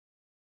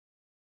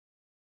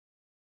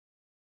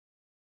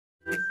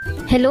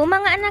Hello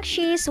mga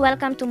anakshis!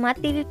 Welcome to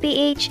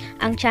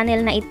MathTVPH. Ang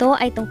channel na ito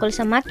ay tungkol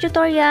sa math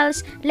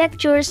tutorials,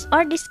 lectures,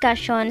 or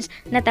discussions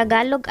na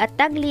Tagalog at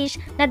Taglish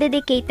na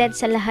dedicated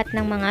sa lahat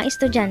ng mga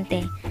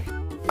estudyante.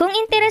 Kung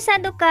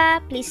interesado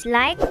ka, please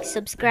like,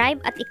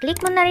 subscribe at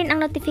i-click mo na rin ang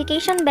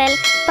notification bell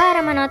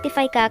para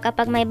ma-notify ka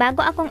kapag may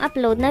bago akong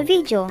upload na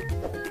video.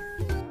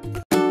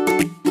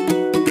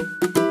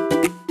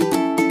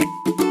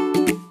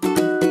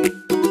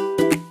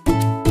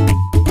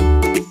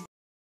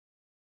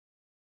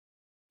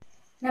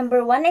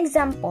 Number 1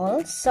 example,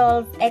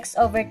 solve x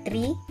over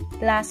 3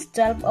 plus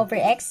 12 over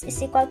x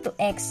is equal to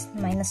x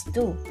minus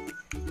 2.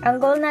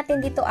 Ang goal natin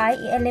dito ay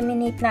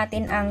i-eliminate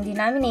natin ang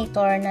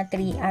denominator na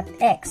 3 at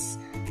x.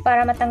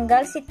 Para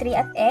matanggal si 3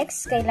 at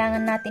x,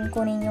 kailangan natin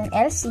kunin yung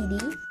LCD.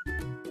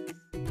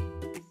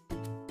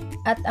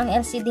 At ang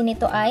LCD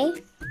nito ay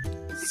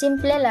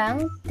simple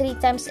lang,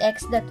 3 times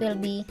x, that will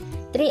be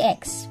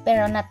 3x.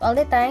 Pero not all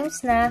the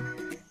times na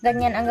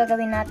ganyan ang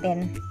gagawin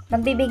natin.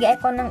 Magbibigay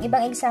ako ng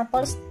ibang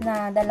examples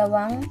na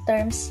dalawang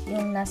terms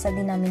yung nasa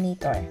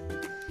denominator.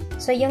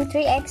 So, yung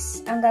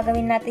 3x, ang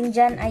gagawin natin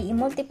dyan ay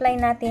i-multiply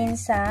natin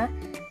sa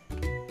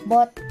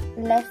both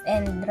left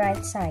and right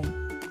side.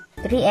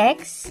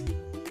 3x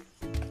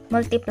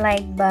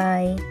multiplied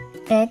by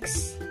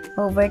x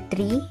over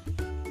 3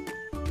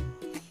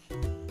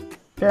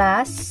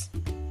 plus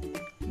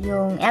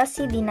yung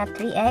LCD na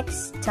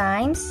 3x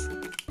times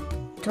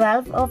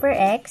 12 over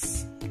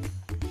x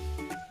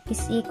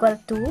is equal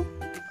to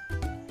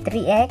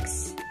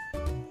 3x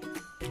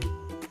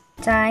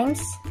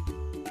times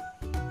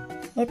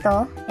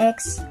ito,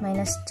 x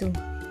minus 2.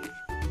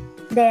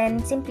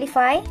 Then,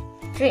 simplify.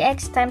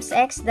 3x times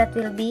x, that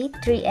will be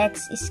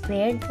 3x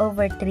squared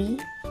over 3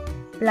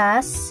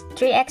 plus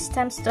 3x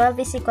times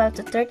 12 is equal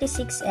to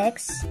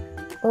 36x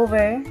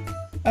over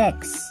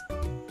x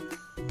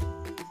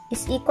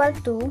is equal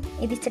to,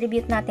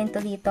 i-distribute natin to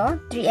dito,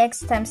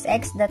 3x times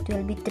x, that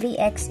will be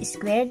 3x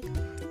squared.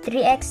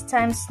 3x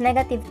times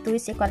negative 2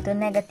 is equal to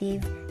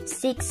negative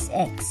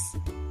 6x.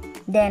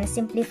 Then,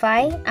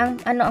 simplify.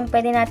 Ano ang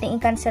pwede natin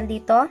i-cancel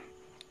dito?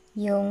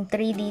 Yung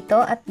 3 dito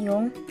at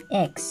yung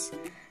x.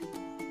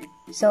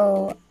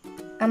 So,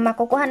 ang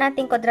makukuha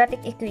nating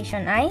quadratic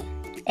equation ay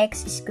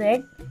x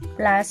squared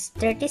plus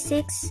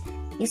 36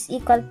 is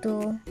equal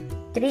to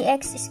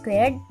 3x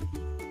squared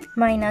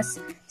minus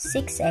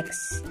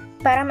 6x.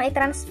 Para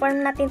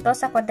ma-transform natin to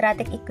sa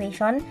quadratic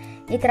equation,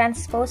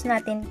 i-transpose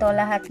natin to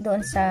lahat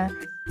doon sa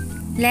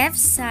left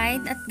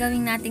side at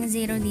gawin nating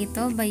 0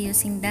 dito by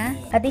using the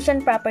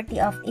addition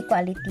property of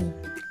equality.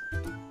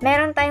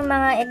 Meron tayong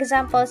mga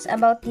examples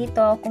about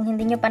dito. Kung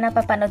hindi nyo pa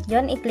napapanood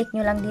yun, i-click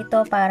nyo lang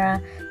dito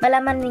para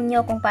malaman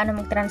ninyo kung paano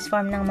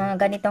mag-transform ng mga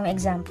ganitong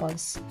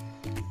examples.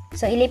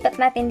 So, ilipat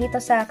natin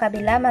dito sa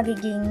kabila,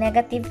 magiging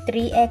negative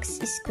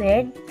 3x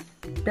squared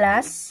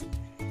plus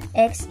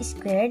x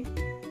squared.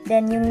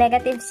 Then, yung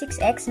negative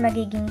 6x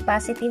magiging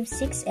positive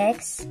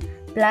 6x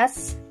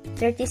plus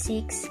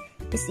 36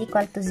 is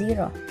equal to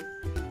 0.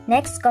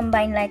 Next,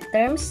 combine like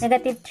terms.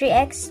 Negative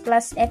 3x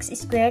plus x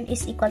squared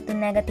is equal to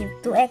negative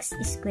 2x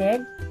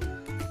squared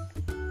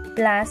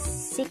plus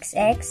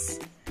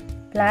 6x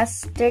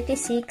plus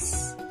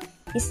 36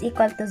 is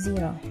equal to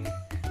 0.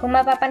 Kung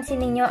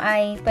mapapansin ninyo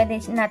ay pwede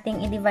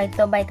nating i-divide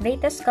to by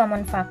greatest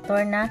common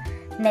factor na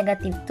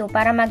negative 2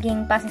 para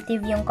maging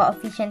positive yung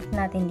coefficient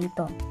natin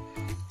dito.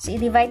 So,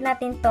 i-divide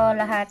natin to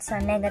lahat sa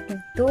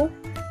negative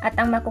 2 at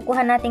ang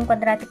makukuha nating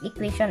quadratic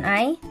equation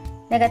ay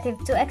negative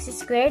 2x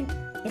squared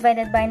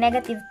divided by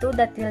negative 2,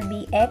 that will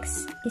be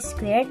x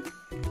squared.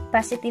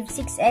 Positive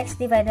 6x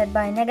divided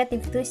by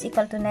negative 2 is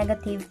equal to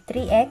negative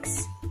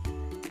 3x.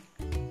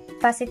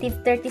 Positive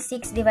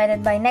 36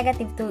 divided by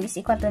negative 2 is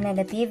equal to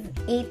negative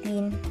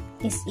 18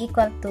 is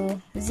equal to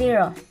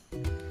 0.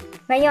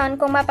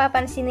 Ngayon, kung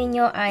mapapansin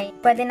ninyo ay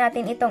pwede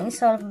natin itong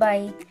isolve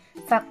by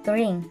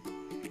factoring.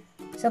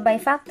 So, by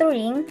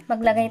factoring,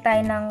 maglagay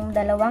tayo ng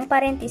dalawang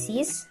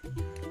parentheses.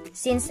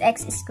 Since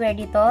x squared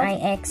dito ay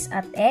x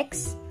at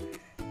x.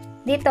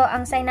 Dito,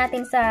 ang sign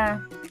natin sa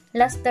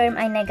last term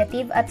ay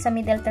negative at sa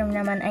middle term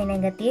naman ay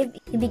negative.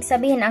 Ibig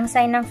sabihin, ang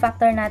sign ng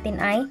factor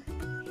natin ay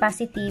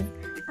positive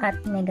at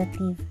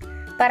negative.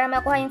 Para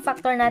makuha yung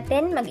factor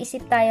natin,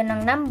 mag-isip tayo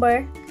ng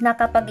number na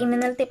kapag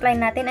i-multiply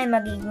natin ay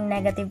magiging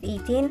negative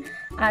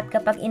 18 at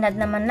kapag in-add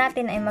naman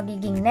natin ay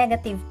magiging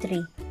negative 3.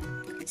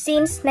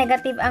 Since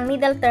negative ang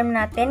middle term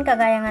natin,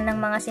 kagaya nga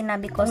ng mga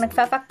sinabi ko,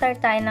 nagfa-factor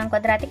tayo ng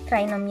quadratic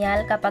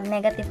trinomial kapag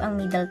negative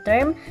ang middle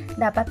term,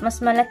 dapat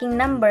mas malaking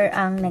number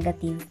ang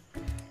negative.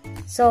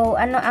 So,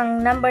 ano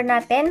ang number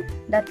natin?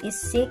 That is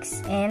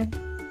 6 and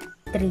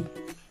 3.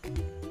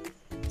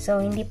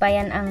 So, hindi pa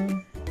yan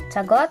ang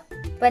sagot.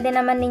 Pwede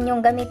naman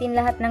ninyong gamitin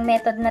lahat ng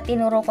method na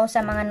tinuro ko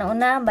sa mga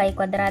nauna, by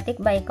quadratic,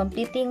 by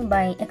completing,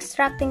 by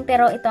extracting,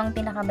 pero ito ang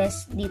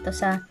pinaka-best dito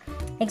sa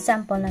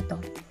example na to.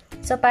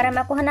 So, para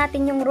makuha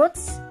natin yung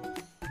roots,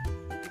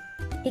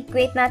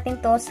 equate natin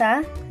to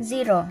sa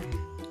 0.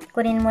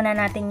 Kunin muna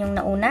natin yung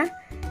nauna.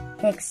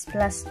 X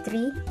plus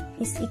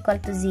 3 is equal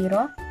to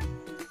 0.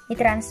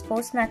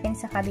 i-transpose natin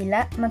sa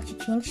kabila,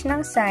 mag-change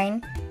ng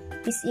sign,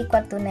 is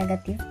equal to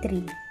negative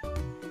 3.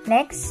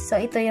 Next, so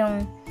ito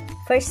yung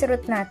first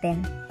root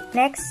natin.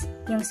 Next,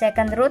 yung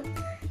second root,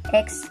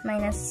 x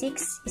minus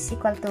 6 is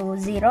equal to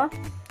 0.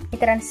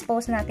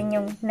 I-transpose natin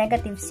yung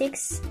negative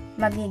 6,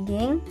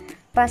 magiging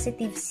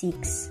positive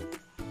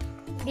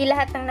 6. Di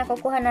lahat ng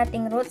nakukuha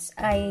nating roots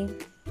ay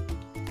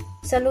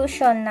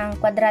solution ng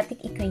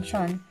quadratic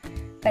equation.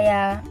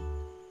 Kaya,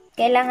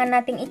 kailangan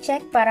nating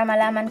i-check para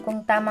malaman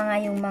kung tama nga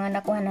yung mga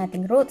nakuha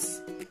nating roots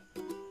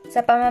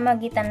sa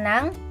pamamagitan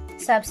ng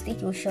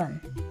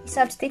substitution.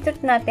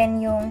 I-substitute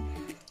natin yung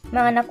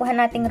mga nakuha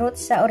nating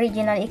roots sa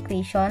original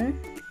equation.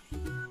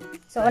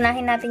 So,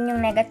 unahin natin yung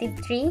negative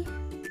 3.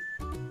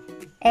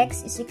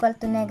 X is equal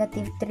to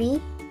negative 3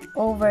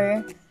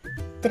 over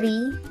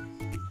 3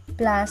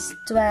 plus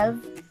 12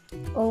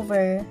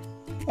 over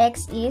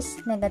x is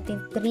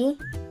negative 3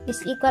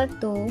 is equal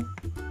to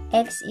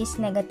x is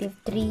negative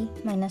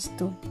 3 minus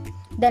 2.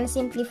 Then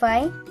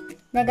simplify.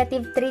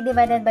 Negative 3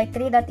 divided by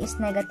 3, that is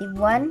negative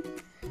 1.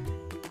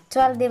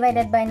 12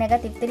 divided by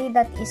negative 3,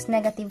 that is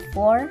negative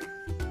 4,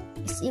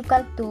 is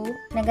equal to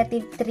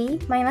negative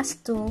 3 minus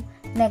 2,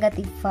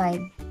 negative 5.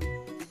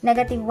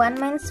 Negative 1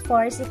 minus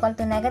 4 is equal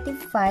to negative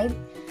 5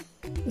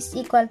 is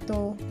equal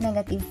to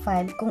negative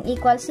 5. Kung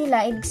equal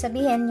sila, ibig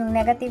sabihin yung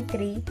negative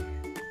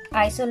 3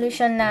 ay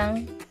solution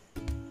ng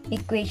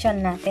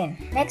equation natin.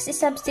 Next,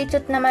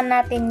 i-substitute naman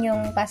natin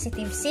yung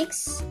positive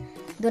 6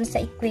 dun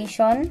sa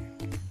equation.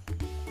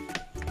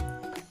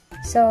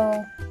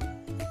 So,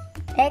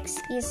 x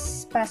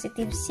is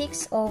positive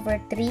 6 over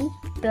 3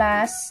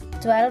 plus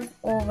 12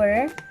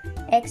 over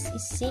x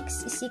is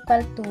 6 is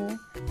equal to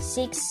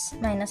 6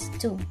 minus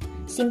 2.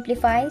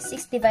 Simplify.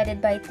 6 divided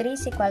by 3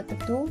 is equal to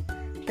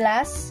 2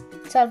 plus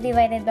 12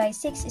 divided by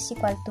 6 is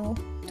equal to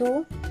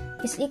 2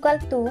 is equal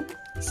to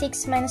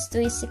 6 minus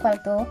 2 is equal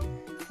to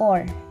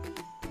 4.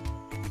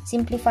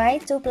 Simplify.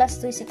 2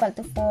 plus 2 is equal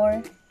to 4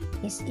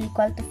 is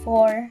equal to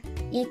 4.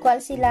 Equal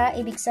sila,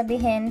 ibig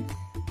sabihin,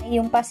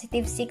 yung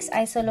positive 6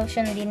 ay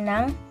solution din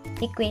ng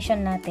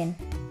equation natin.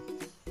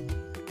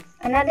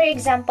 Another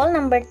example,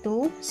 number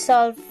 2.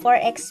 Solve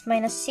 4x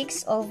minus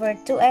 6 over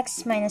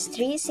 2x minus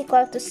 3 is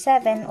equal to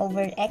 7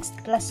 over x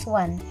plus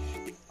 1.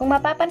 Kung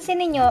mapapansin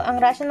ninyo,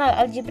 ang rational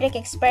algebraic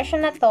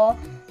expression na to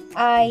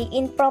ay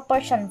in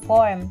proportion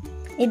form.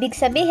 Ibig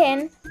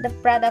sabihin, the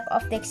product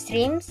of the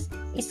extremes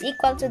is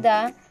equal to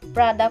the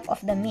product of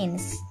the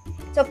means.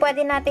 So,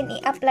 pwede natin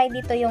i-apply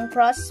dito yung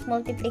cross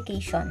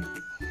multiplication.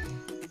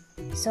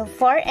 So,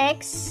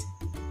 4x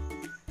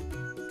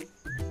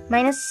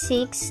minus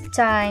 6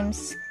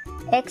 times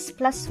x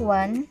plus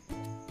 1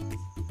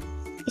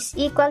 is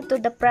equal to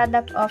the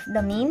product of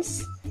the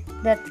means,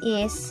 that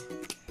is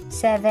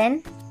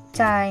 7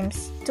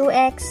 times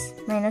 2x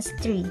minus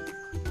 3.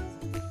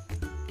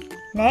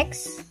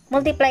 Next,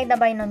 multiply the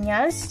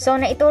binomials. So,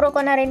 naituro ko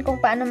na rin kung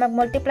paano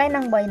mag-multiply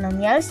ng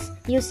binomials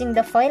using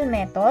the FOIL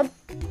method.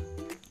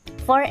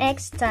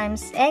 4x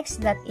times x,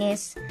 that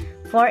is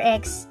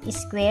 4x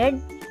squared.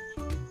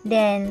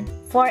 Then,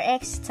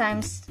 4x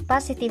times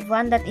positive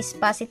 1, that is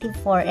positive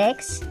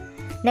 4x.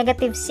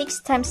 Negative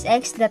 6 times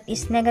x, that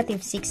is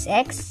negative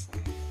 6x.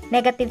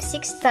 Negative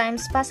 6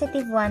 times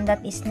positive 1,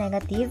 that is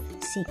negative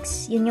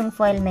 6. Yun yung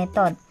FOIL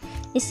method.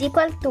 Is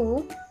equal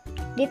to,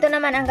 dito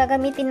naman ang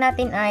gagamitin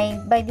natin ay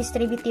by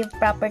distributive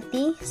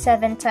property.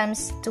 7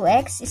 times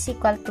 2x is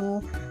equal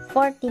to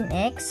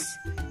 14x.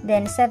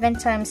 Then, 7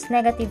 times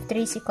negative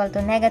 3 is equal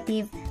to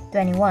negative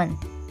 21.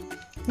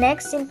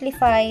 Next,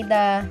 simplify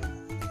the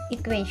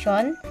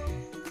equation.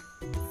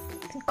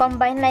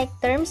 Combine like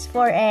terms.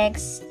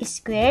 4x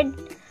squared.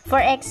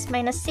 4x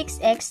minus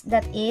 6x,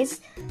 that is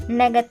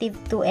negative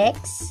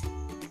 2x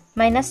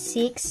minus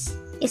 6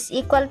 is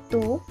equal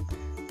to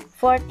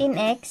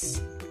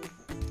 14x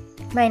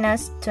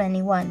minus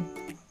 21.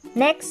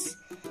 Next,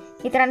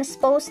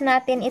 i-transpose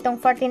natin itong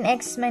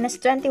 14x minus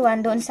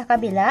 21 doon sa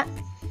kabila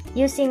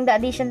using the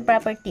addition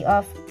property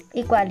of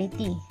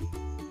equality.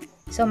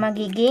 So,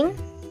 magiging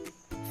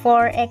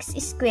 4x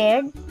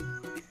squared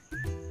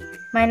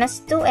minus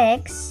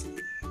 2x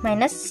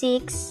minus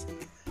 6.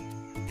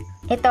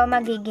 Ito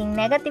magiging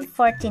negative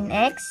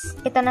 14x.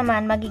 Ito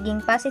naman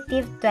magiging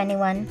positive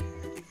 21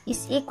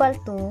 is equal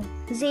to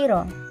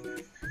 0.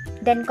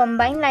 Then,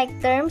 combine like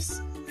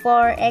terms.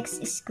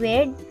 4x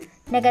squared,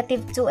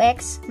 negative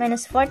 2x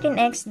minus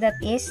 14x, that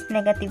is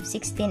negative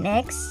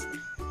 16x.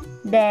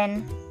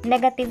 Then,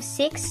 negative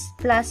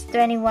 6 plus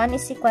 21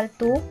 is equal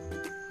to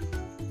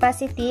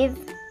positive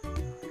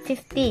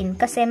 15.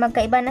 Kasi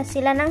magkaiba na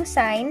sila ng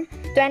sign.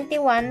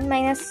 21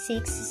 minus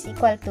 6 is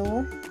equal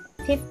to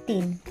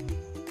 15.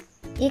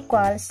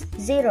 Equals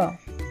 0.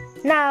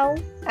 Now,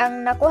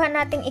 ang nakuha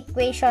nating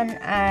equation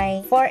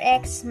ay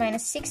 4x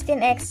minus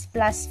 16x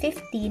plus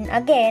 15.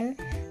 Again,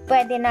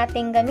 pwede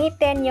nating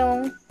gamitin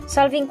yung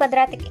solving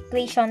quadratic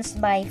equations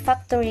by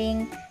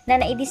factoring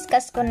na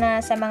na-discuss ko na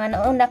sa mga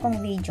nauna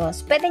kong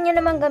videos. Pwede nyo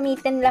namang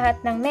gamitin lahat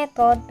ng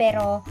method,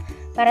 pero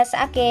para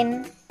sa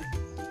akin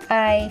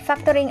ay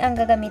factoring ang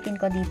gagamitin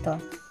ko dito.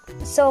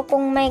 So,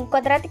 kung may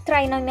quadratic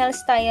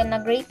trinomials tayo na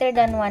greater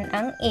than 1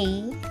 ang a,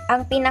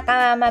 ang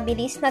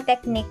pinakamabilis na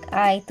technique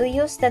ay to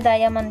use the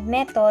diamond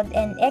method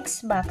and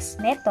X-box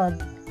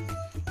method.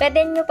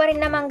 Pwede nyo pa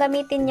rin naman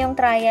gamitin yung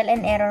trial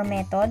and error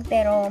method,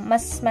 pero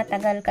mas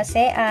matagal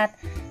kasi at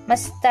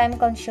mas time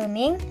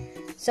consuming.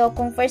 So,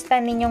 kung first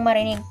time ninyong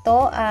marinig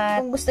to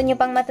at kung gusto nyo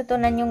pang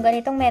matutunan yung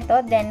ganitong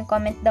method, then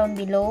comment down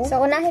below.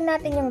 So, unahin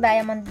natin yung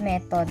diamond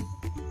method.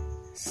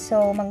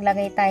 So,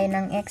 maglagay tayo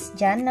ng X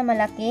dyan na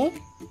malaki.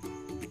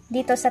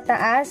 Dito sa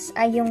taas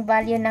ay yung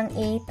value ng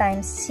A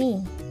times C.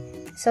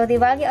 So, the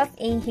value of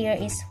A here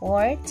is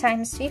 4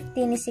 times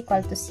 15 is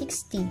equal to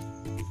 60.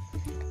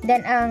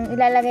 Then, ang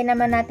ilalagay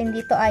naman natin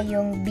dito ay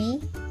yung B,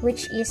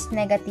 which is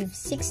negative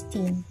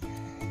 16.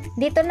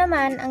 Dito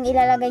naman, ang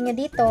ilalagay nyo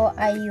dito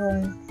ay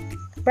yung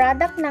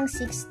product ng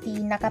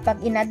 60 na kapag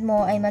inad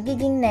mo ay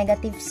magiging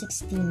negative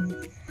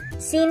 16.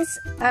 Since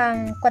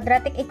ang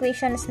quadratic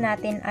equations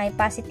natin ay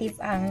positive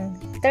ang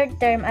third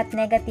term at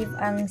negative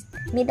ang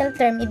middle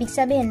term, ibig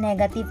sabihin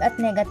negative at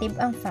negative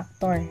ang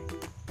factor.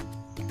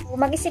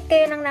 Mag-isip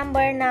kayo ng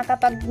number na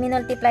kapag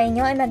minultiply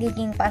nyo ay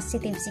magiging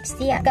positive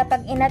 60 at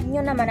kapag inad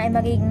nyo naman ay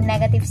magiging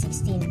negative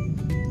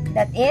 16.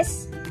 That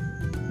is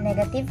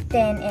negative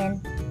 10 and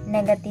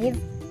negative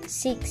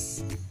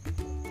 6.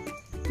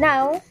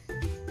 Now,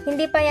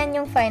 hindi pa yan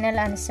yung final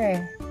answer.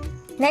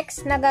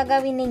 Next na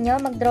gagawin ninyo,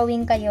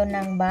 mag-drawing kayo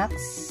ng box.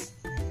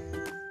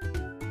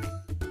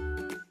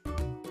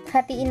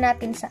 Hatiin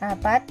natin sa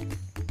 4.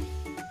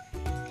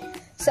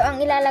 So, ang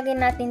ilalagay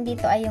natin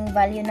dito ay yung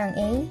value ng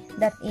A,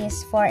 that is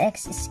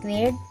 4x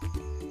squared.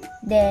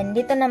 Then,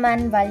 dito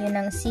naman, value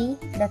ng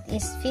C, that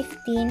is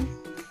 15.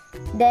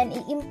 Then,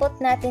 i-input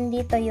natin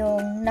dito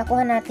yung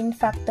nakuha natin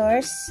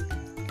factors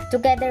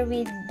together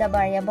with the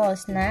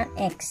variables na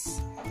x.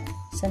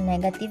 So,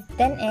 negative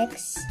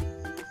 10x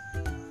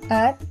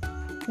at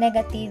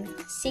negative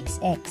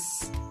 6x.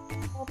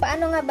 So,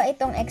 paano nga ba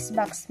itong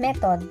X-box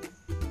method?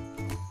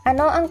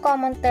 Ano ang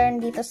common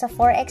term dito sa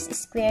 4x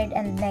squared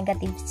and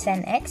negative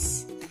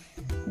 10x?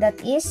 That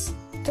is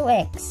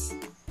 2x.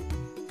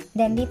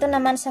 Then, dito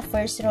naman sa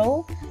first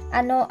row,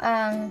 ano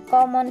ang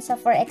common sa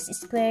 4x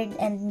squared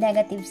and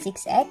negative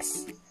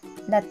 6x?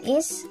 That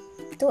is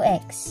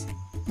 2x.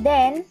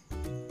 Then,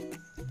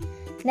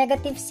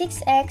 negative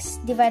 6x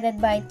divided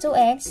by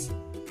 2x,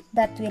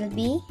 that will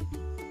be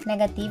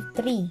negative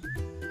 3.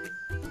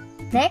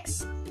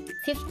 Next,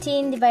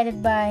 15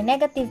 divided by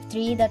negative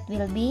 3, that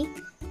will be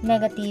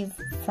negative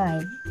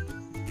 5.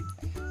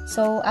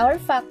 So, our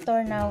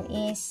factor now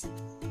is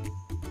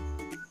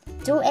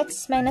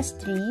 2x minus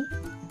 3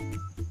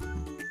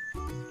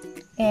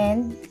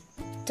 and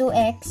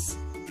 2x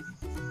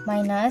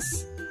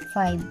minus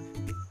 5.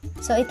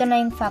 So, ito na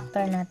yung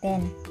factor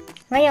natin.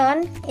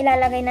 Ngayon,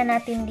 ilalagay na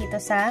natin dito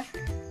sa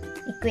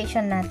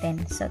equation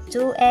natin. So,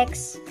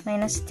 2x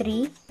minus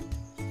 3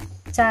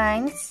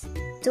 times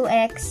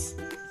 2x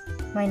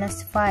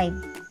minus 5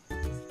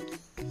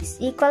 is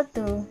equal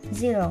to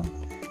 0.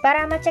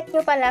 Para ma-check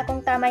nyo pala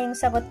kung tama yung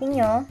sagot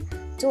ninyo,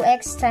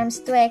 2x times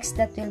 2x,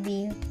 that will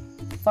be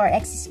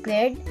 4x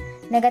squared.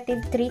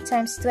 Negative 3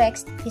 times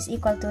 2x is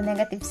equal to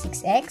negative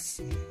 6x.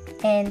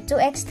 And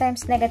 2x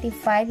times negative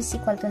 5 is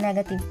equal to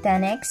negative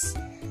 10x.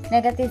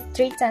 Negative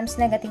 3 times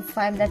negative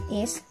 5, that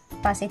is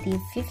positive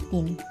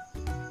 15.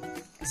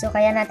 So,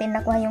 kaya natin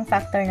nakuha yung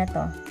factor na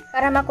to.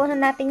 Para makuha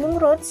natin yung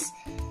roots,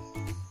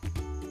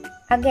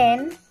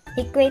 again,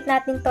 equate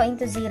natin to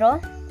into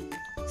 0.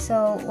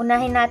 So,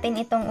 unahin natin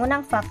itong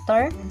unang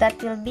factor. That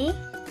will be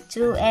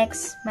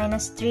 2x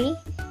minus 3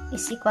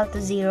 is equal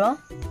to 0.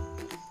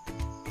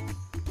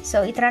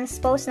 So,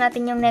 i-transpose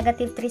natin yung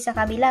negative 3 sa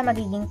kabila,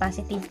 magiging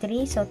positive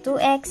 3. So,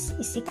 2x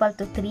is equal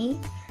to 3.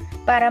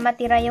 Para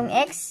matira yung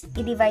x,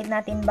 i-divide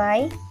natin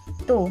by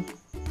 2.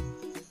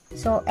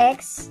 So,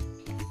 x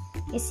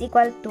is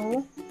equal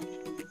to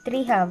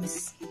 3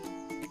 halves.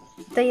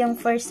 Ito yung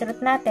first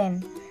root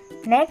natin.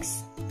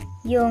 Next,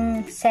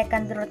 yung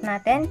second root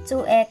natin,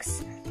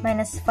 2x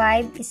minus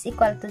 5 is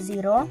equal to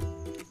 0.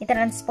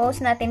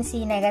 I-transpose natin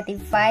si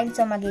negative 5.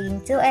 So,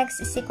 magiging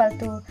 2x is equal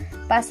to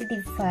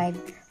positive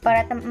 5.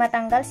 Para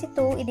matanggal si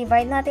 2,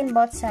 i-divide natin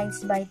both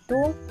sides by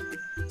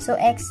 2. So,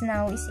 x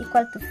now is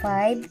equal to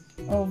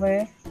 5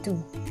 over 2.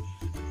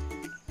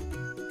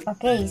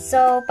 Okay,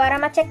 so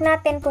para ma-check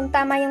natin kung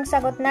tama yung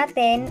sagot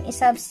natin,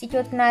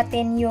 i-substitute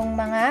natin yung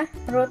mga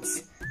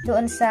roots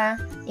doon sa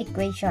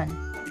equation.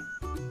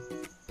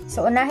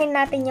 So, unahin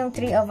natin yung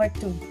 3 over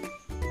 2.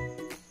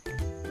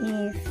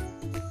 If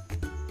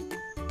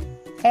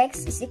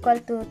x is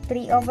equal to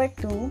 3 over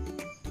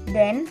 2,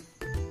 then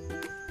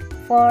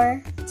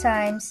 4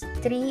 times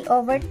 3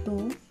 over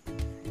 2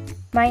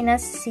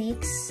 minus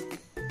 6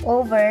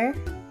 over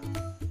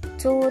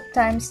 2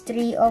 times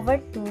 3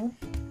 over 2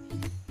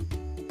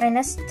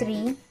 minus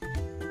 3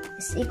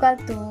 is equal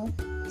to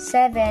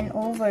 7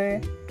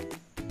 over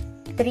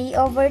 3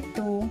 over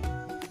 2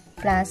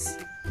 plus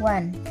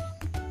 1.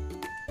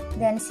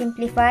 Then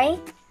simplify.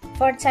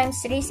 4 times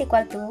 3 is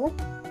equal to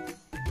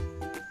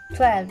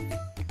 12.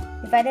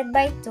 divided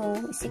by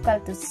 2 is equal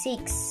to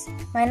 6.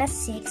 Minus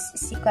 6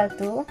 is equal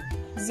to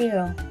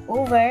 0.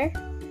 Over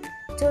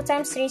 2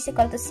 times 3 is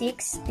equal to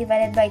 6.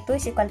 Divided by 2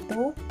 is equal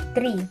to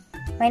 3.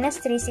 Minus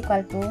 3 is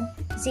equal to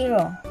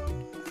 0.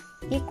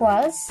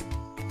 Equals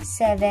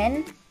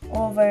 7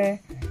 over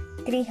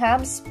 3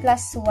 halves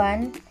plus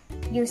 1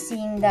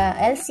 using the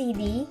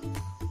LCD.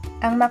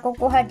 Ang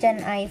makukuha dyan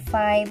ay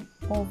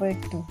 5 over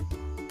 2.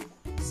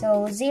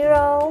 So,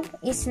 0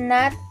 is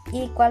not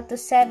equal to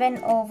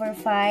 7 over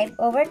 5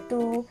 over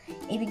 2.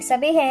 Ibig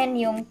sabihin,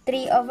 yung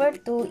 3 over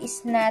 2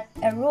 is not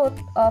a root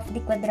of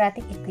the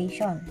quadratic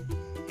equation.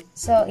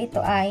 So, ito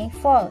ay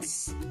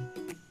false.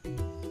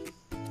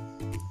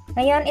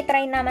 Ngayon,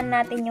 itry naman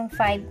natin yung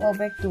 5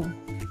 over 2.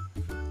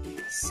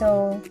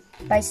 So,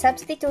 by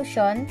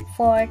substitution,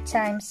 4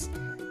 times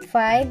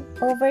 5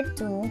 over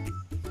 2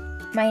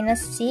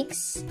 minus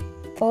 6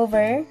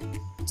 over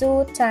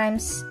 2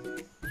 times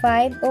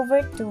 5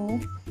 over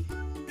 2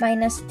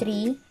 minus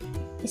 3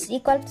 is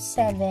equal to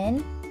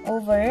 7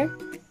 over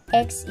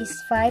x is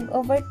 5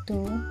 over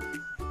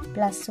 2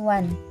 plus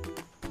 1.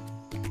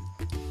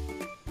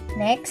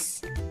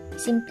 Next,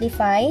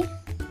 simplify.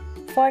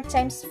 4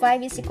 times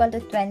 5 is equal to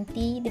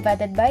 20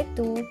 divided by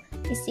 2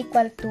 is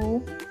equal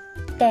to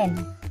 10.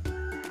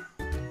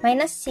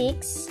 Minus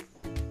 6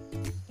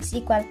 is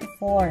equal to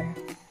 4.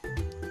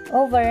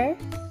 Over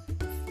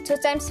 2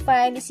 times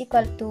 5 is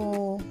equal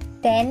to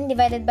 10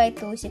 divided by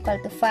 2 is equal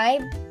to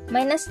 5.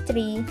 Minus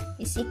 3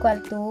 is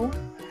equal to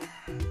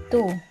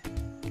 2.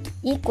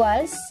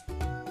 Equals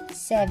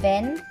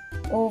 7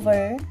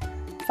 over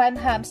 5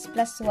 halves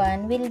plus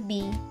 1 will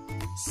be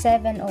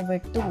 7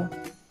 over 2.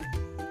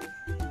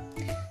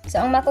 So,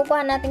 ang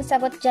makukuha nating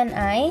sagot dyan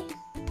ay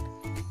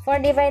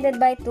 4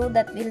 divided by 2,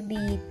 that will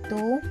be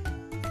 2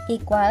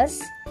 equals.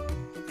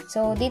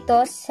 So,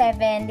 dito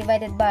 7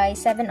 divided by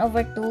 7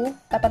 over 2.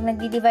 Kapag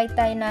nagdi-divide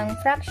tayo ng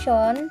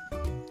fraction,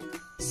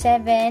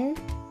 7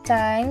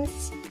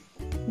 times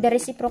the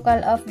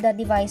reciprocal of the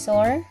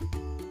divisor,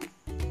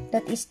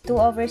 that is 2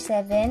 over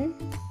 7.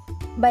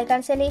 By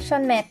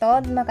cancellation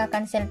method,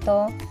 makakancel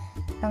to.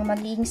 Ang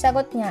magiging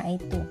sagot niya ay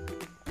 2.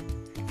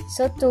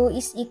 So, 2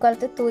 is equal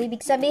to 2.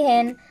 Ibig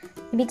sabihin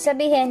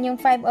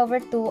yung 5 over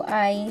 2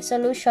 ay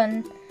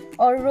solution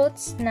or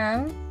roots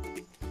ng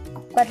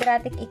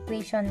quadratic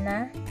equation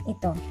na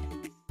ito.